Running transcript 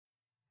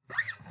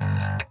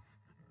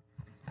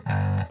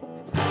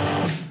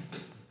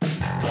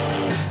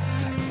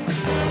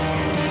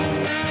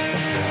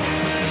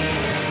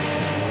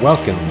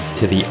Welcome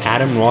to the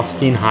Adam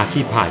Rothstein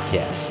Hockey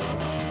Podcast.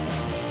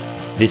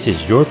 This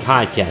is your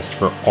podcast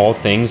for all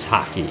things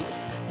hockey.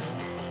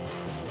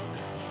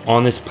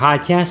 On this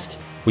podcast,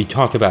 we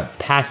talk about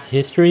past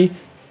history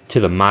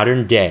to the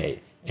modern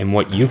day and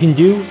what you can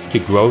do to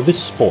grow the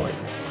sport.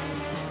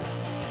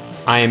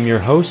 I am your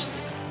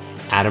host,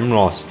 Adam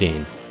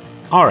Rothstein.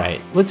 All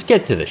right, let's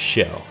get to the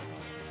show.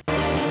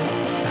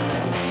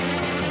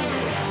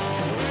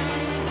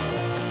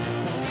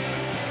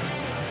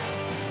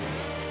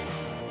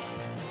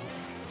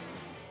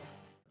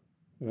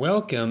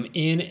 Welcome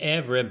in,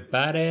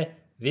 everybody.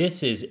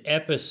 This is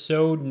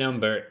episode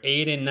number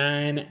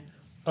 89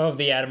 of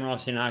the Adam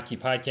Rothstein Hockey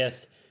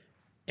Podcast.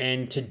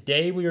 And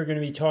today we are going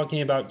to be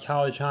talking about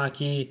college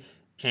hockey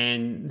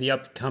and the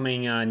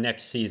upcoming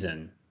next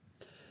season.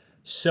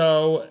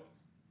 So,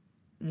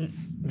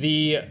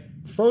 the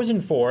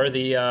Frozen Four,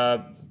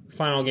 the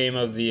final game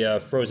of the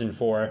Frozen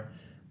Four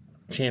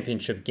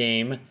championship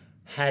game,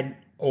 had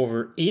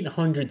over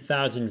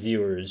 800,000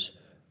 viewers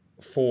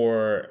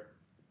for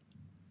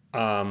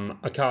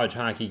a college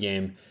hockey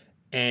game,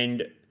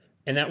 and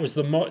that was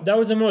the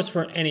most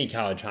for any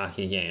college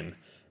hockey game,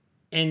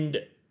 and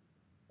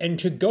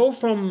to go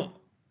from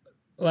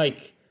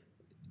like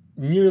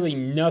nearly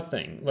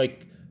nothing,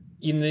 like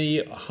in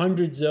the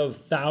hundreds of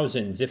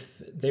thousands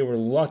if they were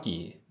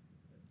lucky,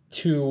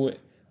 to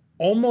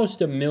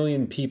almost 1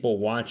 million people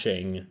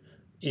watching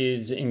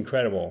is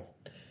incredible.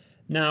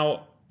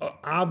 Now,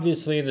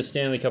 obviously, the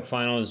Stanley Cup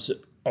Finals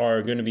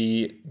are going to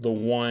be the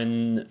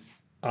one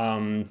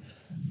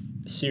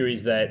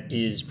series that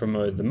is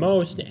promoted the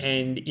most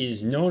and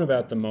is known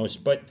about the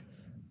most, but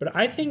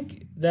I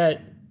think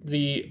that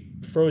the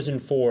Frozen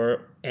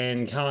Four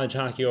and college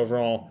hockey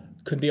overall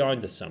could be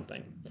onto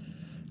something.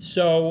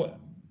 So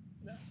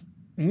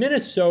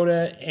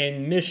Minnesota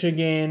and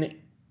Michigan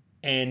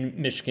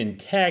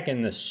Tech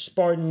and the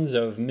Spartans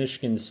of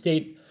Michigan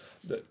State,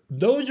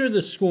 those are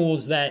the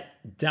schools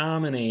that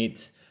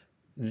dominate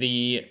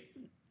the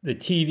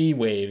TV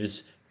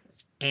waves,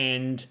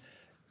 and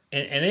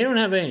they don't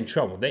have any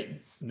trouble.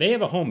 They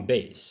have a home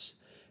base.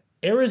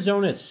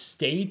 Arizona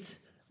State,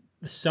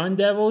 the Sun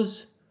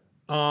Devils,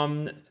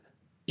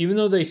 even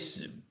though they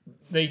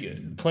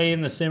play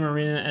in the same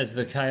arena as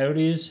the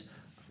Coyotes,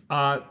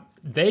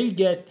 they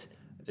get,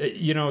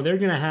 they're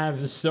going to have,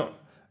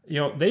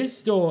 they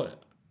still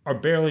are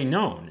barely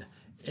known.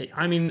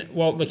 I mean,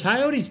 well, the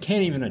Coyotes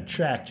can't even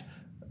attract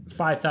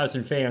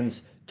 5,000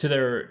 fans to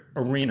their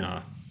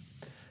arena.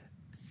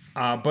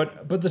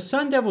 But the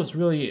Sun Devils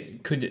really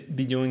could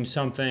be doing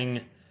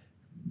something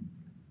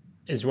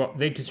as well.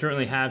 They could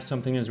certainly have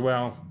something as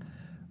well.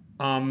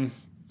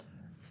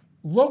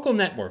 Local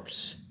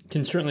networks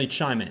can certainly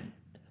chime in.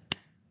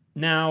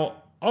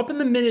 Now, up in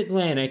the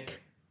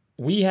Mid-Atlantic,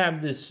 we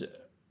have this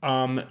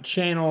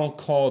channel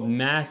called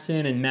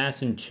MASN and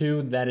MASN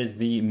 2. That is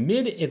the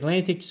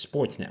Mid-Atlantic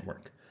Sports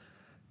Network.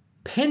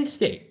 Penn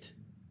State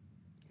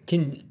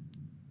can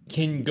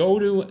go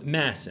to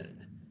MASN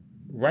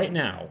right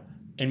now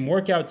and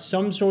work out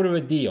some sort of a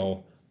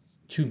deal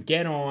to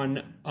get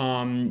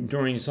on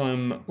during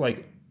some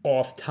like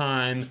off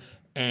time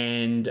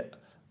and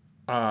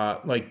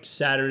like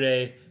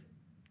Saturday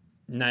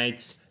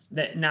nights.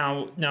 That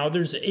now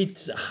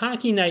it's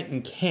hockey night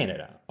in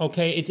Canada.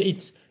 Okay,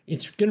 it's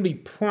going to be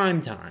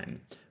prime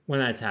time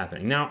when that's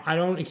happening. Now I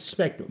don't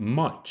expect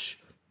much,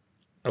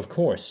 of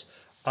course,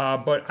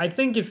 but I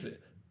think if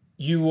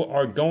you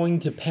are going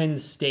to Penn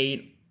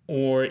State,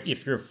 or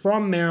if you're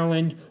from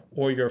Maryland,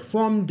 or you're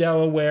from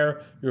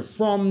Delaware, you're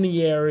from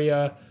the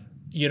area,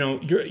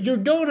 you're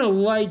going to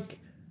like,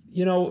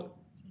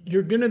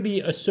 you're going to be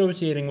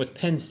associating with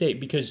Penn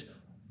State because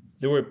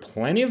there were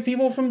plenty of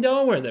people from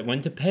Delaware that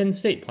went to Penn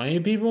State, plenty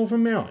of people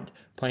from Maryland,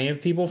 plenty of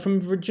people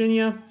from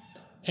Virginia,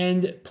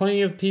 and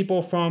plenty of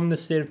people from the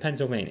state of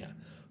Pennsylvania.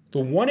 The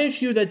one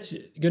issue that's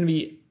going to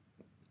be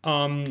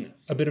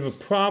a bit of a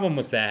problem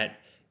with that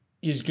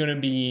is going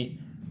to be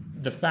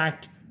the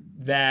fact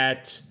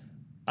that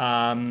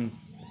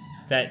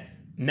that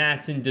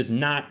MASN does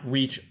not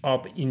reach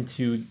up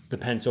into the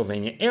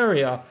Pennsylvania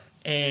area,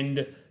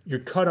 and you're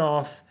cut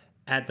off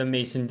at the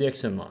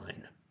Mason-Dixon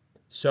line.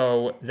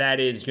 So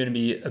that is going to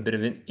be a bit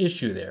of an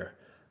issue there.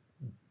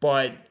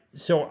 But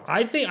so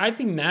I think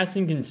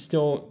MASN can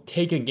still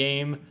take a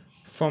game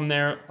from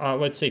there.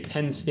 Let's say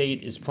Penn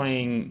State is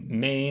playing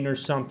Maine or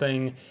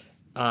something,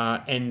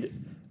 and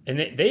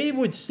they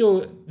could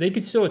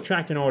still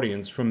attract an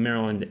audience from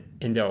Maryland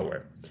and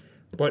Delaware.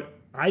 But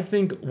I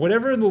think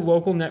whatever the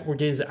local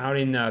network is out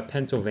in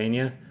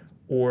Pennsylvania,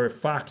 or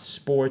Fox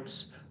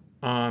Sports,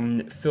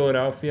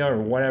 Philadelphia, or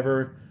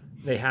whatever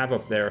they have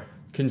up there,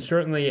 can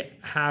certainly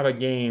have a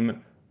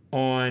game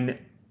on,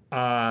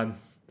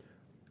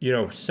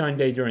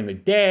 Sunday during the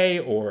day,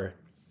 or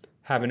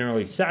have an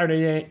early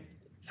Saturday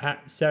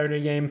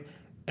game,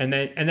 and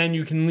then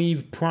you can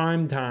leave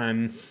prime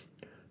time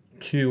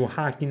to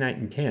hockey night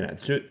in Canada.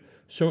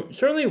 So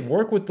certainly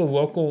work with the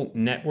local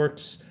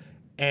networks,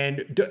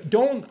 and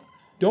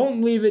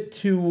don't leave it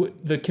to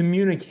the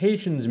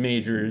communications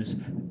majors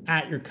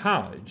at your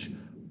college.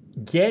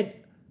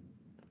 Get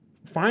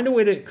find a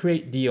way to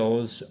create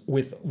deals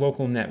with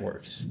local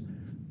networks.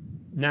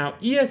 Now,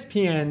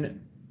 ESPN,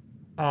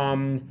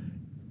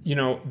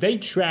 they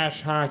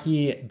trash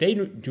hockey. They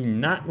do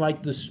not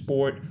like the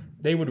sport.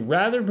 They would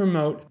rather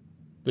promote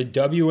the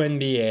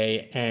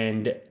WNBA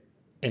and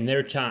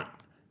their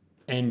top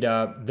and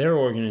their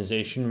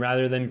organization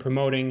rather than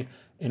promoting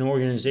an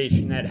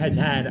organization that has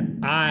had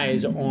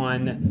eyes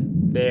on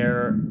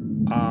their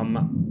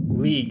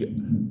league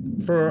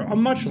for a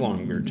much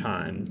longer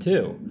time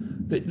too.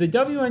 The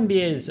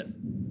WNBA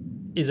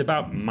is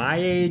about my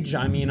age.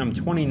 I mean, I'm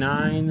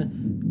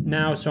 29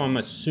 now, so I'm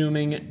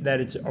assuming that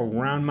it's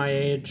around my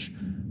age.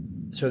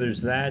 So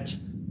there's that.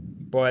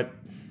 But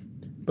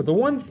the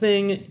one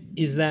thing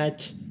is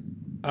that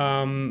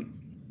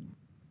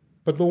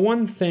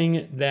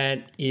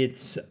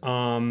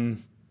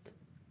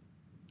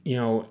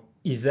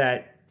is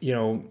that,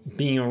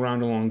 being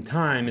around a long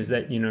time is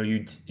that,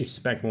 you'd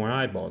expect more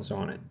eyeballs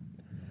on it.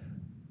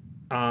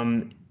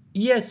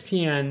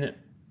 ESPN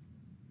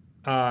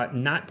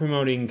not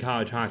promoting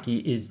college hockey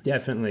is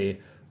definitely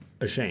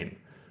a shame.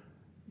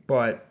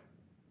 But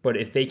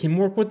if they can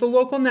work with the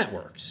local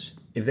networks,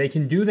 if they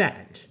can do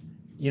that,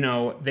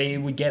 they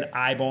would get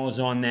eyeballs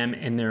on them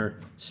and they're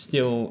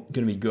still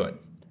going to be good.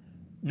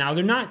 Now,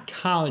 they're not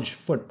college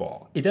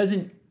football. It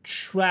doesn't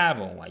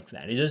travel like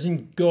that. It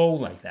doesn't go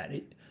like that.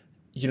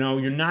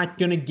 You're not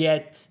going to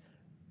get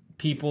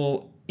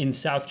people in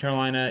South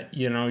Carolina,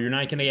 you're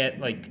not going to get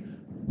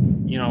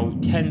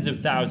tens of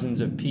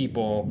thousands of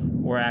people,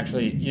 or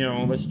actually,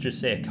 let's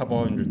just say a couple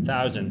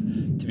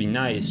 100,000 to be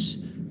nice.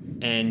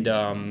 And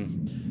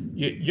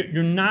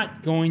you're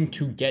not going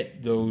to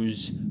get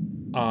those,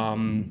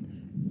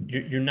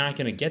 you're not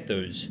going to get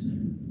those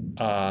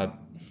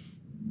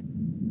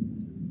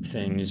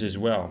things as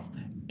well.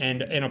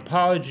 And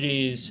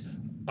apologies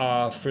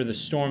for the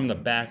storm in the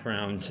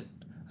background.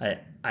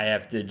 I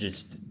have to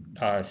just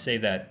say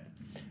that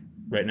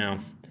right now.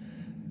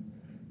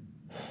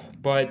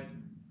 But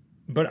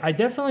I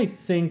definitely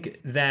think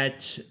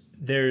that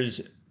there's,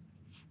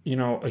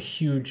 a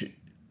huge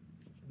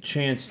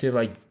chance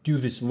to do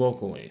this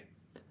locally.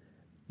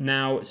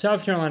 Now,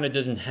 South Carolina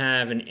doesn't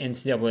have an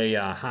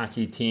NCAA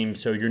hockey team,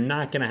 so you're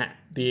not going to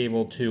be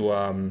able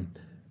to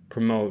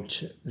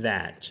promote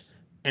that.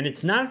 And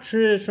it's not a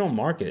traditional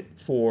market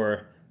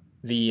for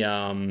the,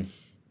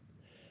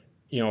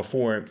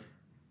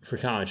 for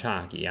college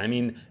hockey. I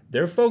mean,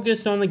 they're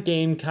focused on the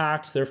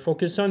Gamecocks, they're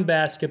focused on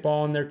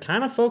basketball, and they're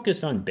kind of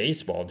focused on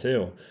baseball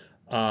too.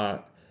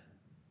 They're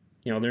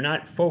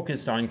not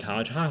focused on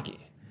college hockey.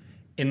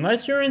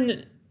 Unless you're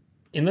in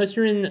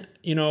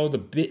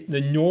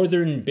the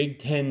northern Big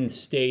Ten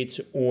states,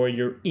 or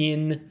you're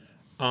in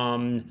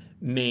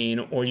Maine,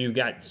 or you've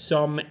got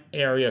some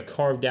area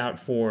carved out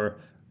for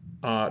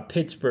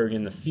Pittsburgh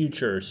in the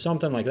future,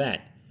 something like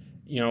that.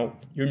 You're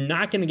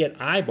not going to get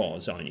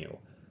eyeballs on you.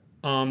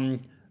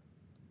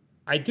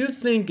 I do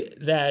think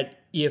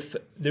that if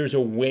there's a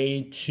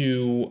way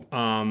to,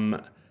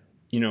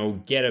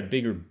 get a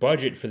bigger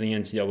budget for the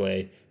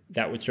NCAA,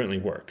 that would certainly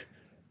work.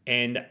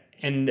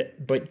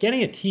 But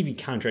getting a TV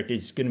contract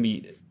is going to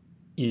be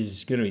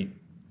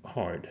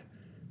hard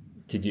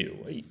to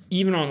do,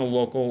 even on the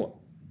local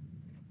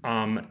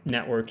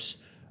networks.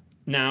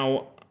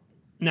 Now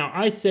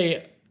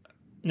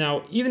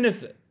even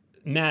if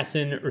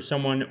MASN or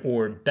someone,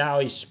 or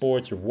Bally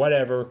Sports or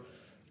whatever,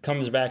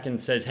 comes back and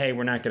says, hey,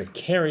 we're not going to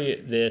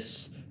carry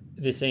this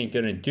ain't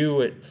going to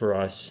do it for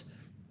us,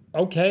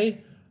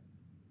 okay,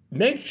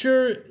 make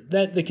sure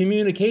that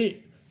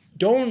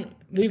don't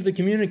leave the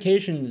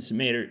communications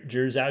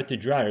majors out to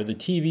dry, or the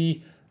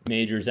TV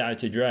majors out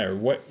to dry, or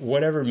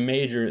whatever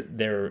major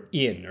they're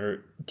in,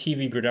 or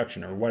TV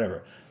production or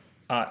whatever.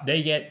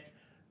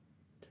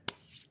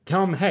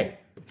 Tell them, hey,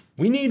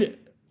 we need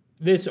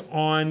this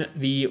on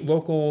the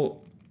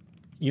local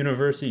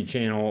university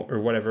channel or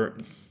whatever,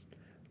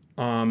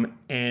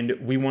 and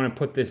we want to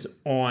put this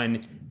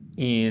on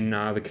in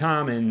the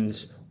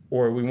Commons,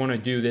 or we want to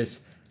do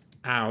this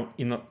out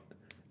in the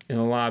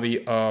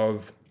lobby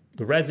of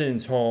the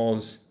residence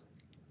halls.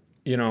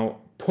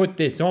 Put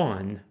this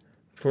on,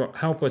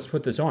 help us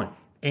put this on,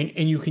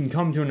 and you can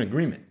come to an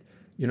agreement.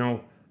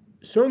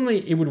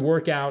 Certainly it would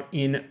work out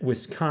in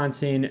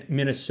Wisconsin,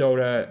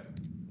 Minnesota,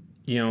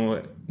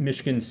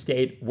 Michigan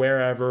State,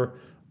 wherever.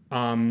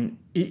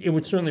 It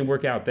would certainly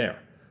work out there.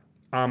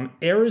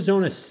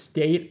 Arizona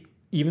State,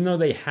 even though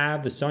they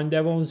have the Sun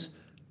Devils,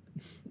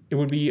 it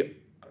would be,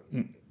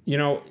 give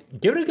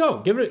it a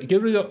go.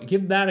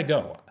 Give that a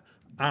go.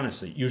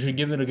 Honestly, you should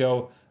give it a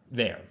go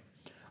there.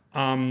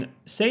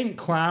 St.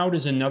 Cloud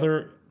is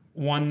another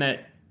one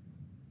that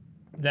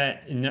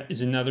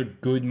is another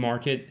good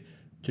market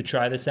to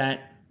try this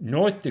at.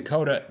 North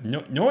Dakota,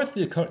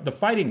 the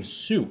Fighting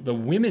Sioux, the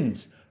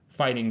women's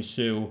Fighting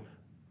Sioux,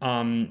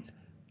 they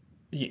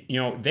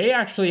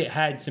actually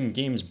had some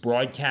games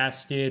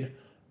broadcasted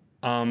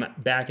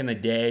back in the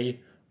day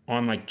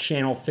on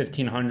channel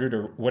 1500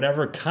 or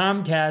whatever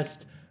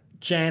Comcast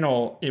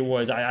channel it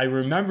was. I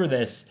remember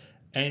this,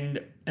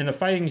 and the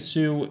Fighting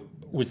Sioux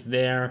was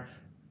there,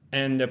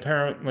 and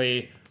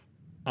apparently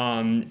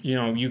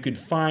You could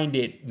find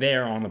it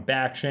there on the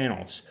back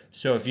channels.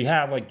 So if you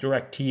have like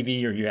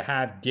DirecTV or you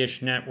have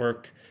Dish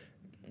Network,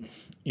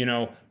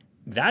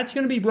 that's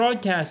going to be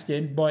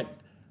broadcasted, but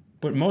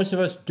most of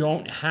us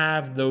don't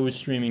have those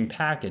streaming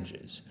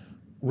packages.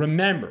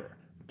 Remember,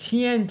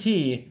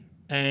 TNT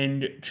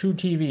and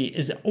truTV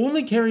is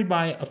only carried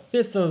by a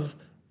fifth of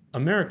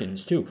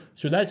Americans too.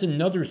 So that's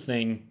another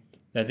thing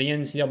that the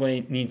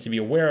NCAA needs to be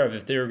aware of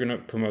if they're going to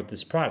promote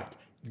this product.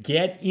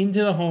 Get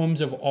into the homes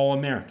of all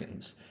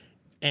Americans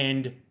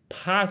and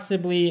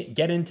possibly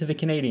get into the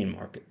Canadian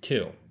market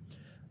too.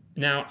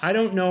 Now, I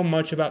don't know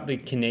much about the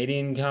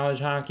Canadian college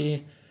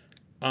hockey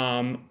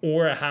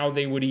or how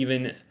they would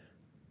even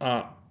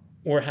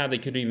or how they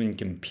could even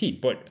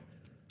compete,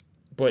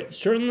 but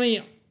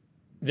certainly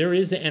there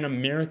is an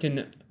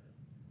American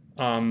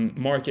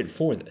market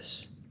for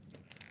this.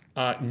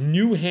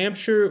 New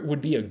Hampshire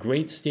would be a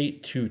great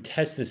state to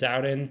test this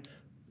out in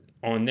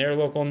on their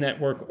local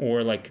network,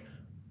 or like,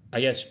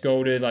 I guess,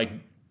 go to like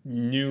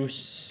New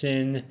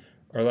Sin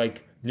or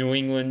like New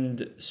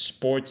England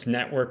Sports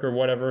Network or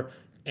whatever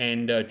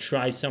and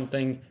try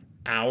something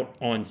out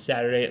on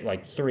Saturday at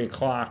like 3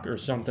 o'clock or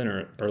something,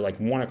 or like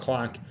 1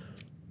 o'clock,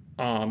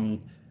 and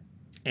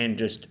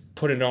just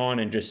put it on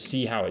and just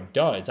see how it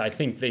does. I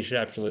think they should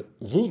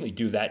absolutely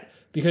do that,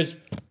 because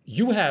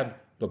you have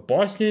the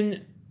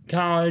Boston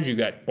College, you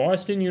got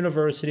Boston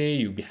University,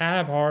 you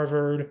have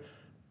Harvard,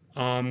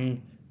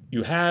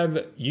 you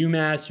have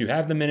UMass, you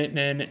have the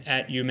Minutemen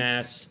at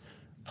UMass.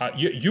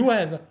 You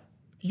have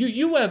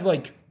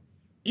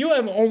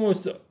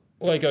almost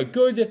like a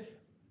good,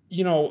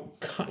 you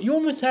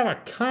almost have a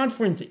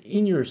conference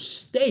in your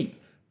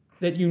state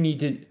that you need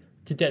to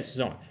test this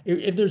on.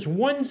 If there's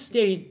one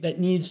state that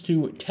needs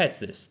to test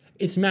this,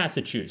 it's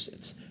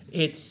Massachusetts.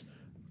 It's,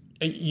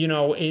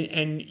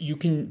 and you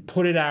can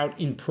put it out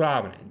in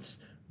Providence,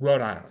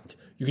 Rhode Island.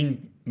 You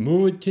can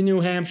move it to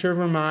New Hampshire,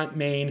 Vermont,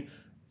 Maine.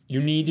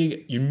 You need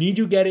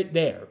to get it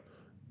there,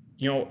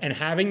 and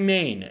having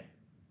Maine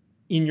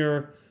in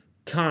your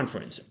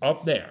conference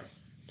up there,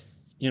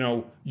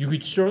 you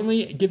could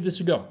certainly give this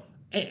a go.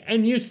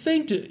 And you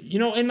think,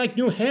 and like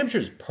New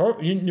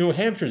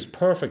Hampshire's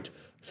perfect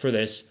for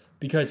this,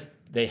 because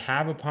they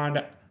have a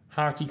pond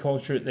hockey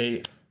culture.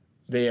 They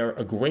are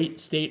a great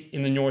state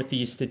in the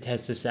Northeast to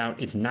test this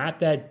out. It's not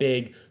that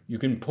big. You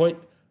can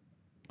put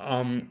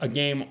a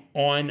game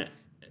on,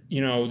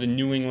 the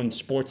New England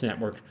Sports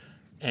Network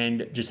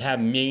and just have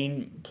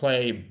Maine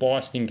play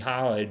Boston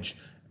College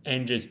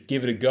and just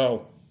give it a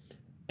go.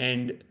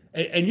 And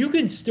you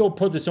can still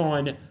put this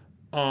on,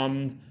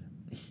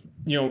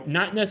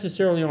 not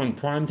necessarily on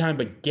prime time,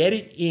 but get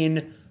it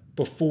in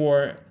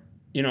before,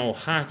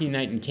 Hockey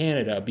Night in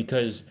Canada,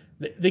 because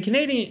the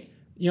Canadian,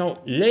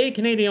 Les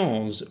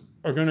Canadiens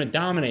are going to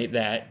dominate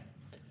that.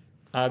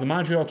 The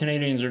Montreal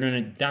Canadiens are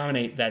going to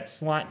dominate that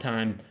slot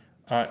time.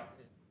 They're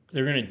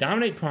going to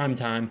dominate prime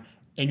time,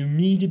 and you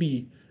need to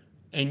be,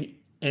 and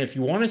if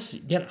you want to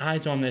get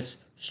eyes on this,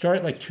 start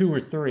at like 2 or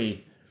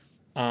 3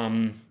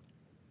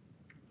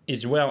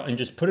 as well, and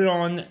just put it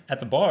on at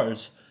the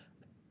bars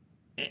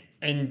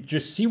and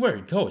just see where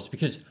it goes,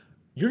 because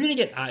you're going to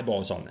get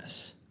eyeballs on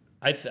this.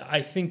 I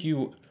think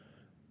you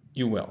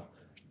will.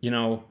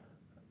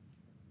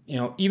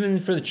 Even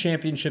for the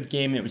championship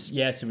game, it was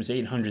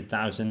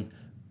 800,000,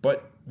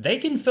 but they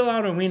can fill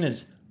out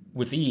arenas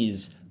with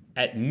ease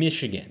at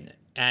Michigan,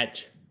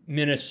 at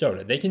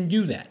Minnesota. They can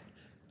do that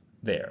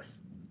there.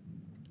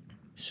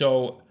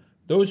 So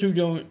those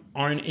who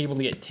aren't able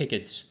to get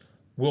tickets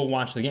will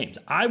watch the games.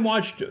 I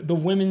watched the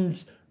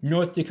women's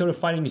North Dakota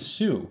Fighting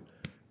Sioux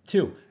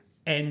too,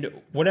 and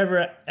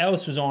whatever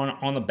else was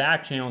on the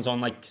back channels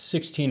on like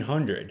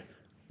 1600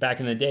 back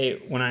in the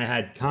day when I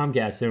had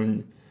Comcast,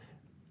 and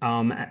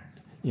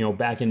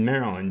back in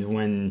Maryland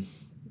when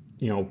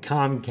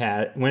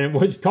Comcast, when it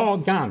was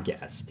called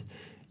Comcast,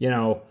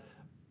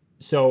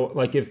 so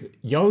like if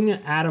young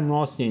Adam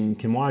Rothstein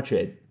can watch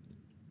it,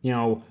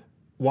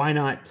 why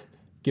not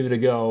give it a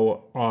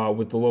go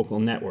with the local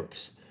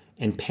networks?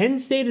 And Penn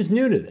State is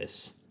new to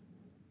this.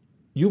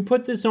 You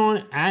put this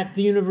on at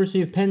the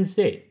University of Penn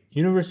State,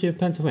 University of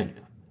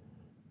Pennsylvania.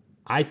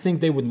 I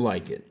think they would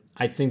like it.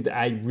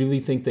 I really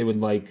think they would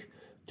like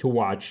to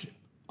watch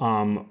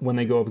when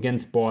they go up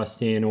against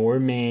Boston or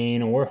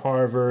Maine or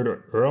Harvard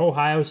or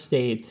Ohio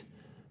State.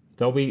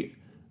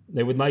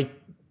 They would like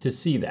to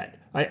see that.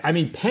 I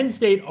mean, Penn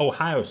State,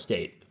 Ohio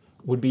State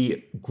would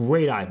be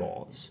great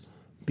eyeballs,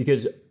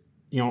 because,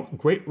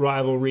 great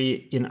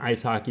rivalry in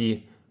ice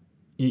hockey.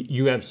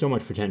 You have so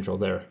much potential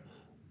there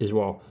as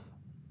well.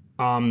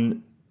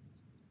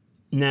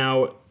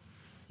 Now,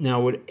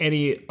 would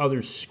any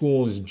other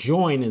schools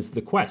join is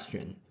the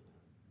question.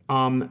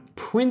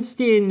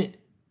 Princeton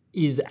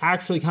is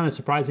actually kind of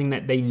surprising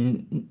that they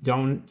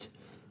don't.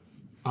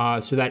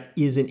 So that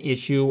is an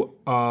issue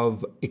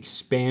of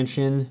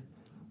expansion.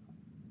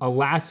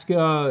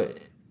 Alaska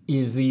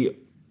is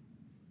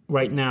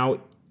right now,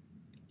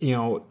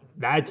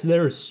 that's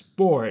their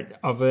sport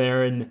over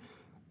there in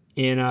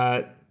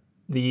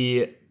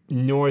the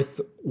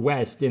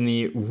northwest, in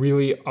the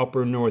really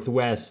upper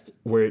northwest,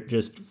 where it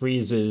just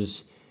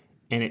freezes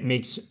and it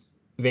makes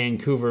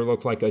Vancouver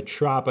look like a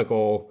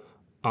tropical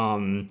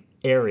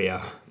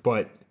area.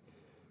 But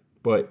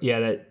yeah,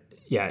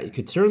 it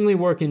could certainly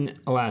work in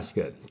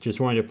Alaska. Just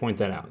wanted to point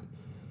that out.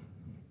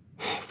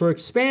 For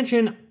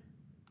expansion,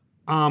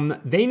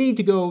 they need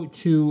to go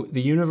to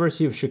the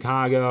University of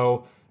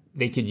Chicago.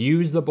 They could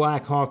use the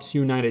Blackhawks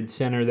United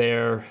Center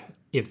there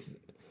if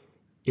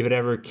it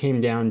ever came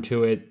down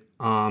to it.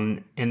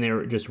 And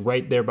they're just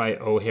right there by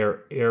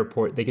O'Hare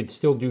Airport. They could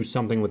still do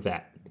something with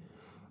that.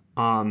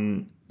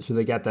 So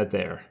they got that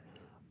there.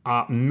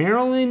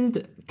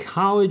 Maryland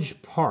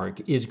College Park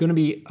is going to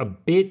be a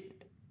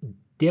bit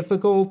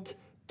difficult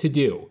to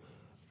do.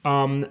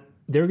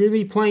 They're going to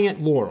be playing at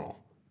Laurel.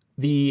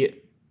 The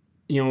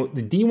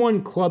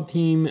D1 club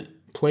team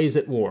plays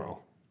at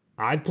Laurel.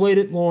 I've played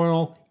at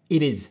Laurel.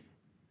 It is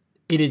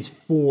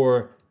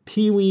for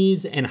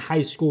peewees and high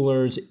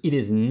schoolers. It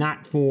is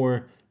not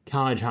for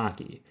college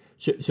hockey.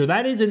 So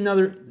that's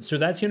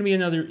going to be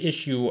another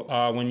issue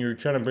when you're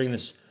trying to bring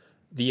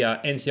the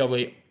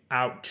NCAA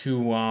out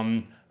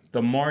to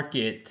the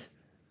market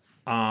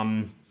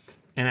and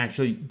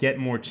actually get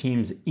more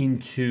teams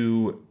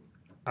into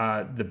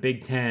the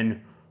Big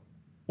Ten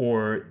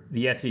or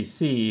the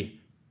SEC,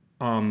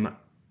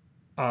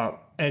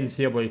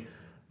 NCAA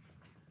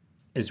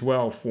as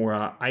well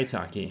for ice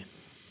hockey.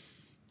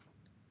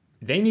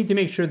 They need to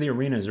make sure the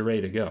arenas are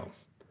ready to go.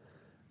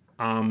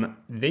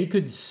 They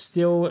could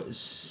still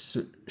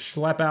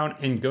schlep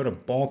out and go to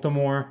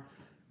Baltimore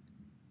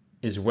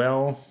as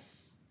well.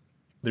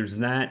 There's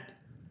that.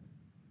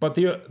 But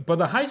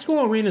the high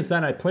school arenas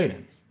that I played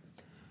in,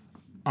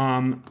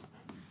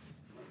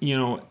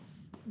 the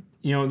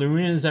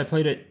arenas I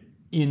played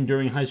in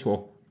during high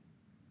school,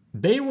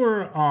 they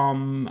were,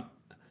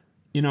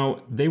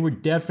 they were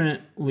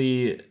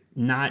definitely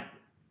not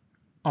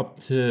up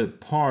to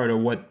par to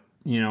what,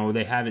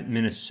 they have at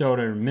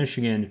Minnesota or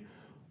Michigan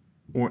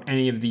or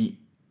any of the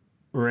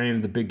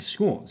big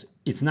schools.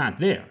 It's not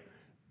there.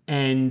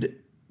 And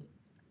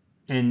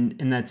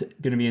that's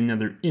going to be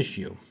another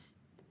issue.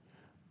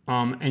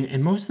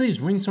 And most of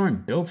these rinks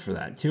aren't built for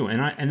that too.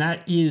 And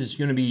that is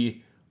going to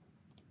be,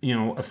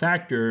 a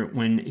factor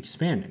when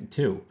expanding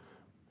too.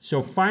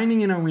 So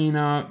finding an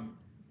arena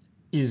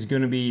is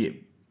going to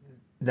be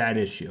that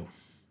issue.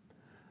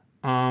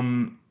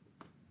 Now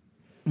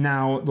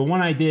the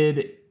one I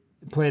did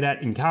play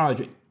at in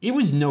college, it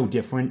was no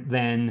different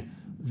than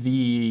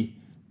the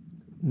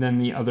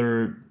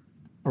other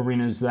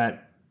arenas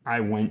that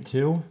I went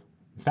to.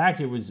 In fact,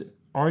 it was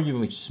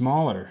arguably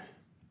smaller,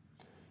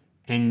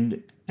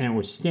 and it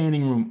was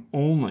standing room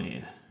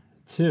only,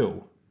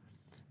 too.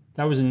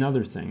 That was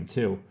another thing,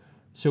 too.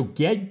 So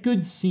get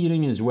good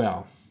seating as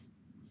well.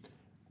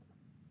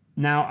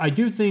 Now, I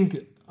do think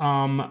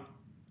the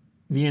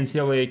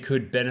NCAA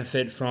could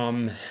benefit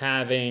from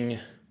having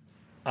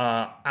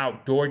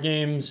outdoor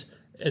games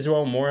as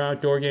well, more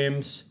outdoor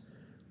games.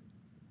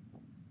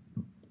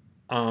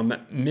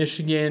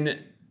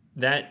 Michigan,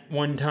 that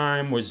one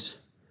time was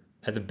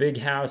at the Big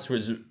House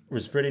was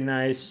pretty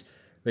nice.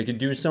 They could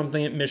do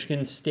something at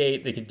Michigan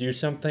State. They could do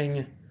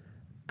something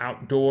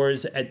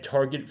outdoors at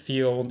Target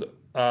Field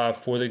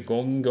for the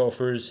Golden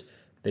Gophers.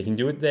 They can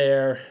do it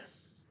there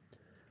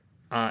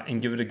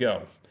and give it a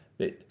go.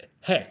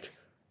 Heck,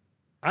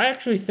 I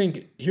actually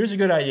think here's a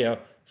good idea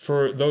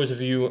for those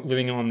of you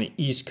living on the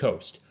East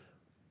Coast.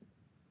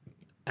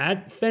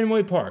 At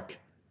Fenway Park,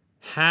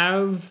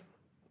 have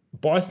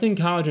Boston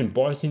College and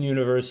Boston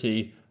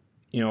University,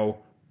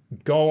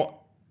 go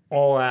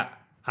all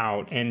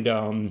out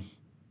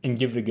and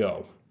give it a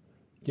go.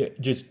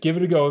 Just give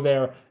it a go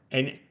there.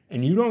 And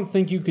you don't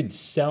think you could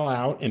sell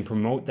out and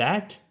promote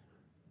that?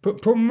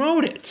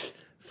 Promote it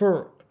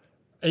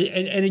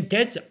and it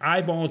gets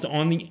eyeballs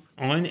on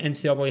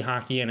NCAA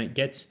hockey, and it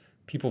gets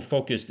people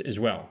focused as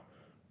well.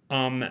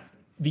 The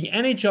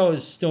NHL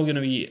is still going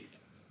to be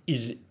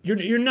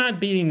you're not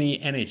beating the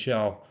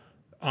NHL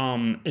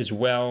as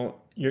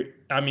well. You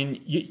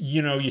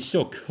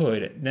still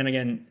could. Then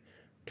again,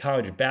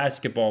 college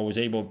basketball was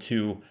able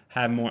to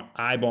have more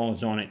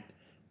eyeballs on it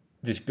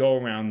this go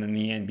around than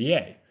the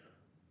NBA.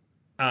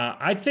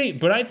 I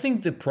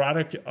think the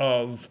product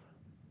of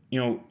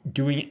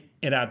doing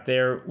it out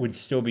there would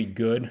still be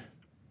good.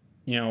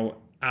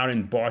 Out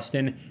in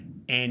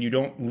Boston, and you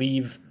don't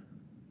leave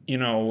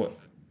the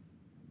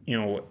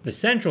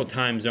central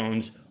time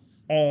zones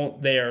all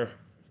there,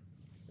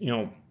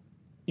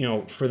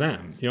 for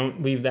them. You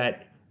don't leave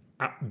that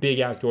big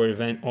outdoor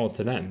event all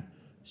to them.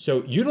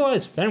 So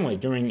utilize Fenway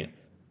during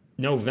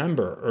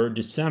November or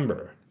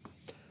December,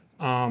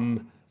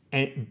 and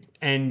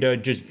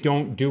just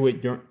don't do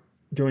it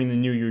during the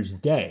New Year's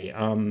Day.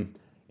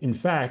 In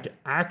fact,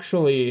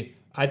 actually,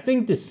 I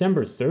think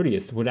December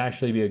 30th would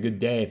actually be a good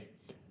day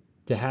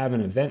to have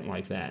an event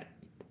like that.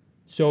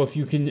 So if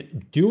you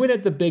can do it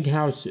at the Big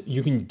House,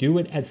 you can do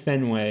it at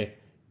Fenway,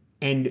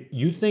 and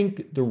you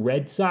think the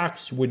Red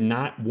Sox would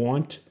not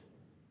want,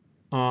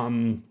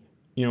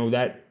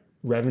 that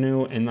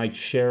revenue and like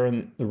share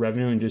in the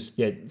revenue and just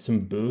get some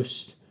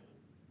boost,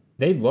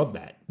 they'd love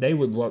that. They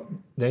would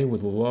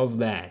love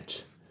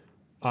that.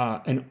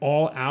 An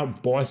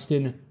all-out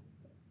Boston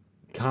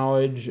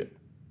College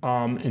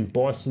and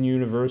Boston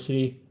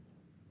University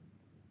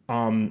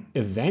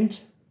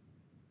event.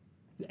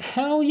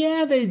 Hell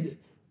yeah,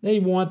 they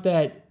want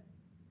that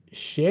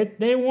shit.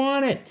 They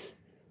want it.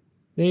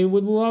 They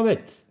would love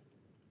it.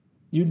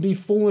 You'd be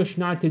foolish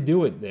not to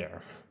do it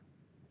there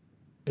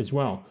as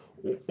well.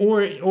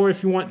 Or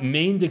if you want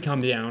Maine to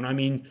come down, I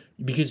mean,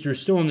 because you're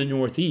still in the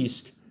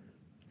Northeast,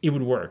 it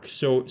would work.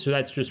 So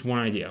that's just one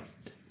idea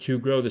to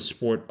grow the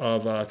sport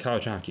of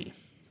college hockey.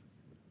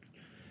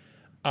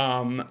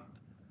 Now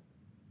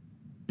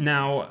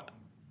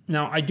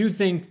I do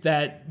think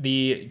that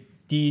the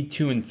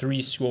D2 and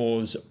 3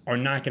 schools are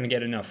not going to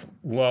get enough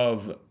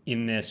love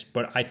in this,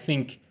 but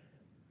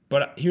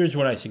here's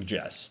what I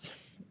suggest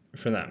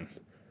for them.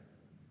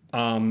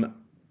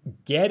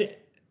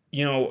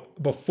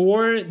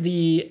 Before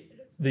the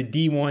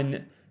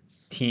D1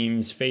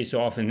 teams face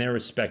off in their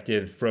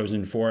respective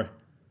Frozen Four,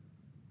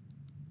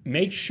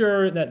 make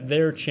sure that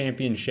their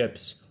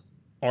championships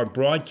are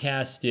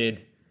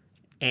broadcasted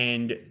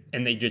and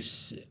they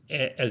just,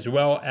 as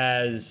well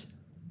as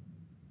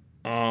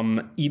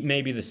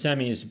maybe the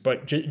semis,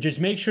 but just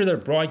make sure they're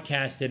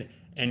broadcasted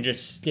and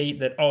just state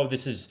that, oh,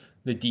 this is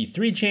the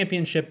D3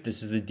 championship,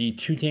 this is the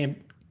D2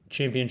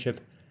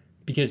 championship,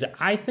 because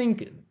I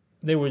think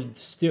it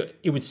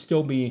would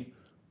still be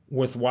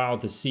worthwhile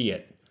to see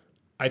it.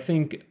 I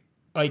think,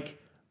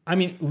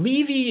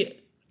 Levi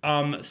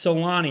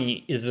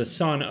Solani is the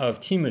son of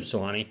Timo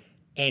Solani,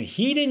 and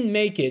he didn't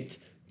make it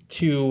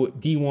to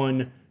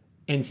D1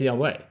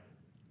 NCAA.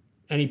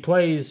 And he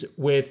plays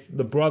with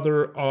the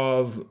brother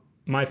of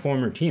my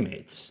former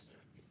teammates,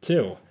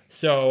 too.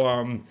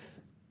 So,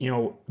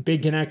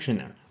 big connection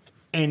there.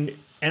 And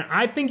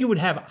I think you would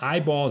have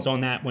eyeballs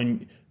on that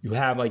when you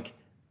have,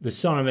 the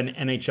son of an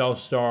NHL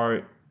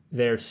star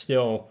there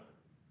still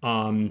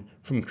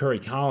from Curry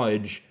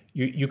College.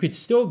 You could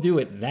still do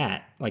it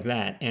like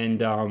that.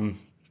 And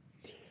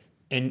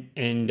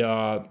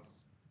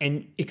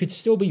it could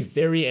still be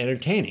very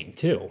entertaining,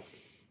 too.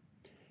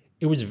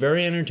 It was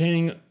very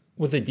entertaining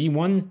with the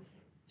D1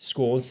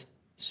 schools,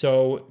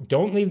 so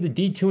don't leave the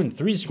D2 and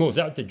 3 schools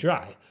out to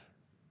dry.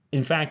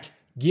 In fact,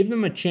 give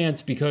them a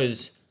chance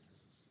because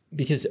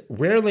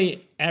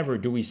rarely ever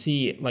do we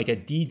see a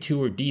D2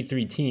 or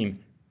D3 team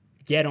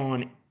get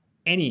on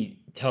any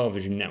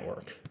television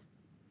network.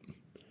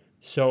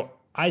 So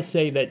I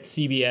say that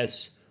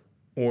CBS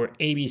or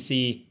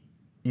ABC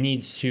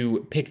needs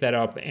to pick that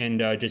up and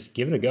just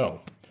give it a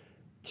go,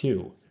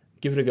 too.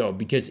 Give it a go,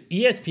 because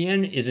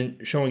ESPN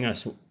isn't showing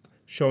ice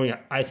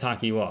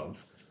hockey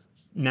love.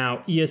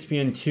 Now,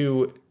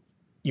 ESPN2,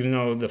 even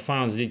though the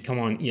finals did come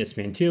on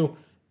ESPN2,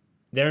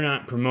 they're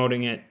not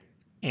promoting it,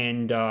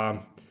 and I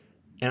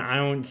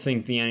don't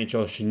think the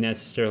NHL should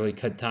necessarily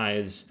cut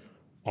ties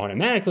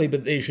automatically,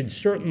 but they should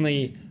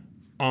certainly,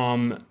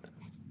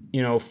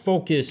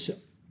 focus,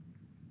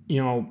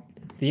 the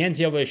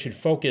NCAA should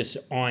focus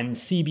on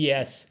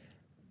CBS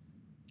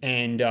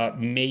and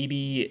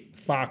maybe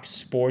Fox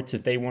Sports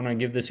if they want to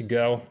give this a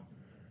go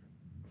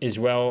as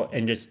well,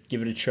 and just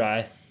give it a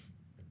try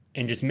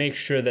and just make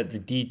sure that the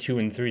D2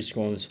 and 3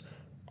 schools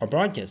are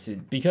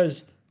broadcasted,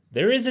 because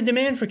there is a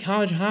demand for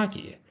college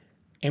hockey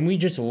and we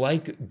just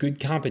like good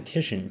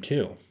competition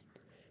too.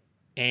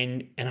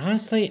 And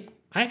honestly,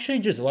 I actually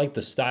just like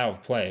the style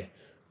of play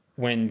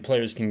when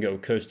players can go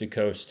coast to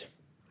coast.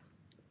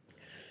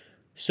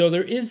 So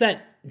there is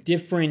that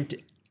different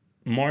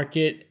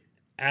market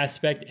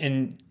aspect,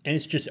 and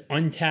it's just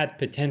untapped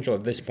potential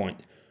at this point.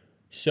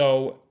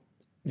 So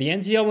the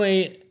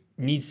NCAA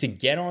needs to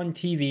get on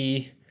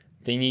TV,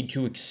 they need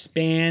to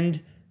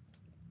expand,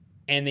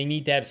 and they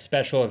need to have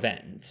special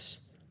events,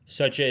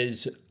 such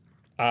as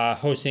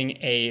hosting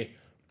a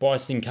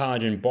Boston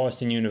College and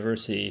Boston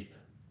University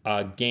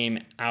game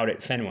out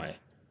at Fenway.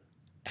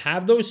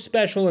 Have those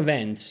special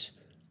events,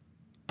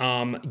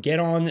 get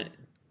on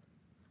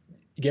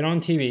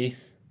TV,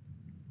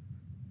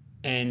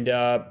 and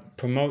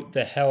promote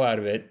the hell out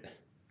of it,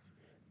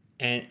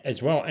 and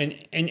as well, and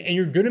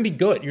you're gonna be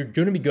good. You're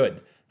gonna be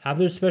good. Have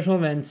those special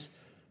events.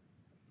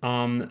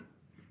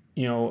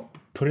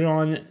 Put it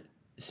on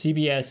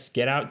CBS.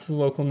 Get out to the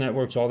local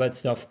networks, all that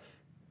stuff,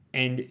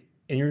 and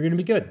you're gonna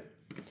be good.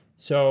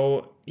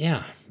 So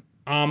yeah.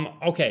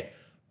 Okay.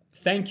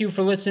 Thank you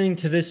for listening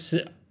to this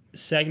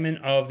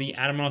segment of the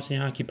Adam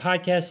Rossini Hockey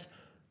Podcast.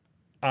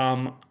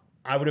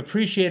 I would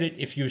appreciate it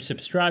if you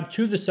subscribe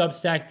to the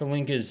Substack. The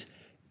link is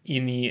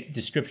in the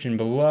description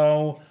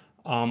below,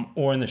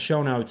 or in the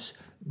show notes.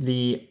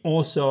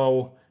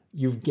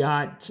 You've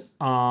got,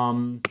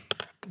 my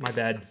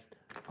bad,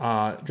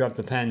 dropped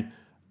the pen.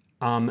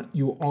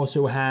 You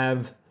also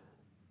have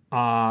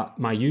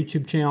my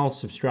YouTube channel.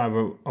 Subscribe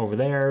over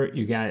there.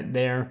 You got it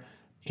there.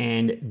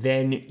 And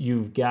then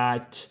you've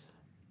got,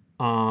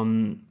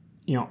 also,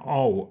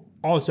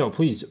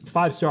 please,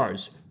 5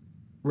 stars.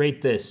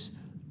 Rate this.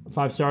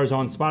 5 stars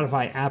on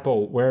Spotify,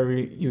 Apple, wherever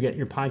you get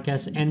your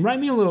podcasts, and write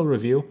me a little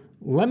review.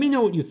 Let me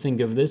know what you think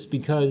of this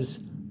because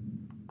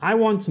I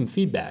want some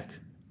feedback.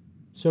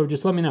 So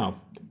just let me know.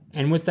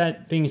 And with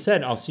that being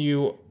said, I'll see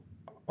you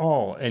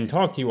all and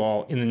talk to you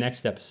all in the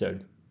next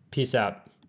episode. Peace out.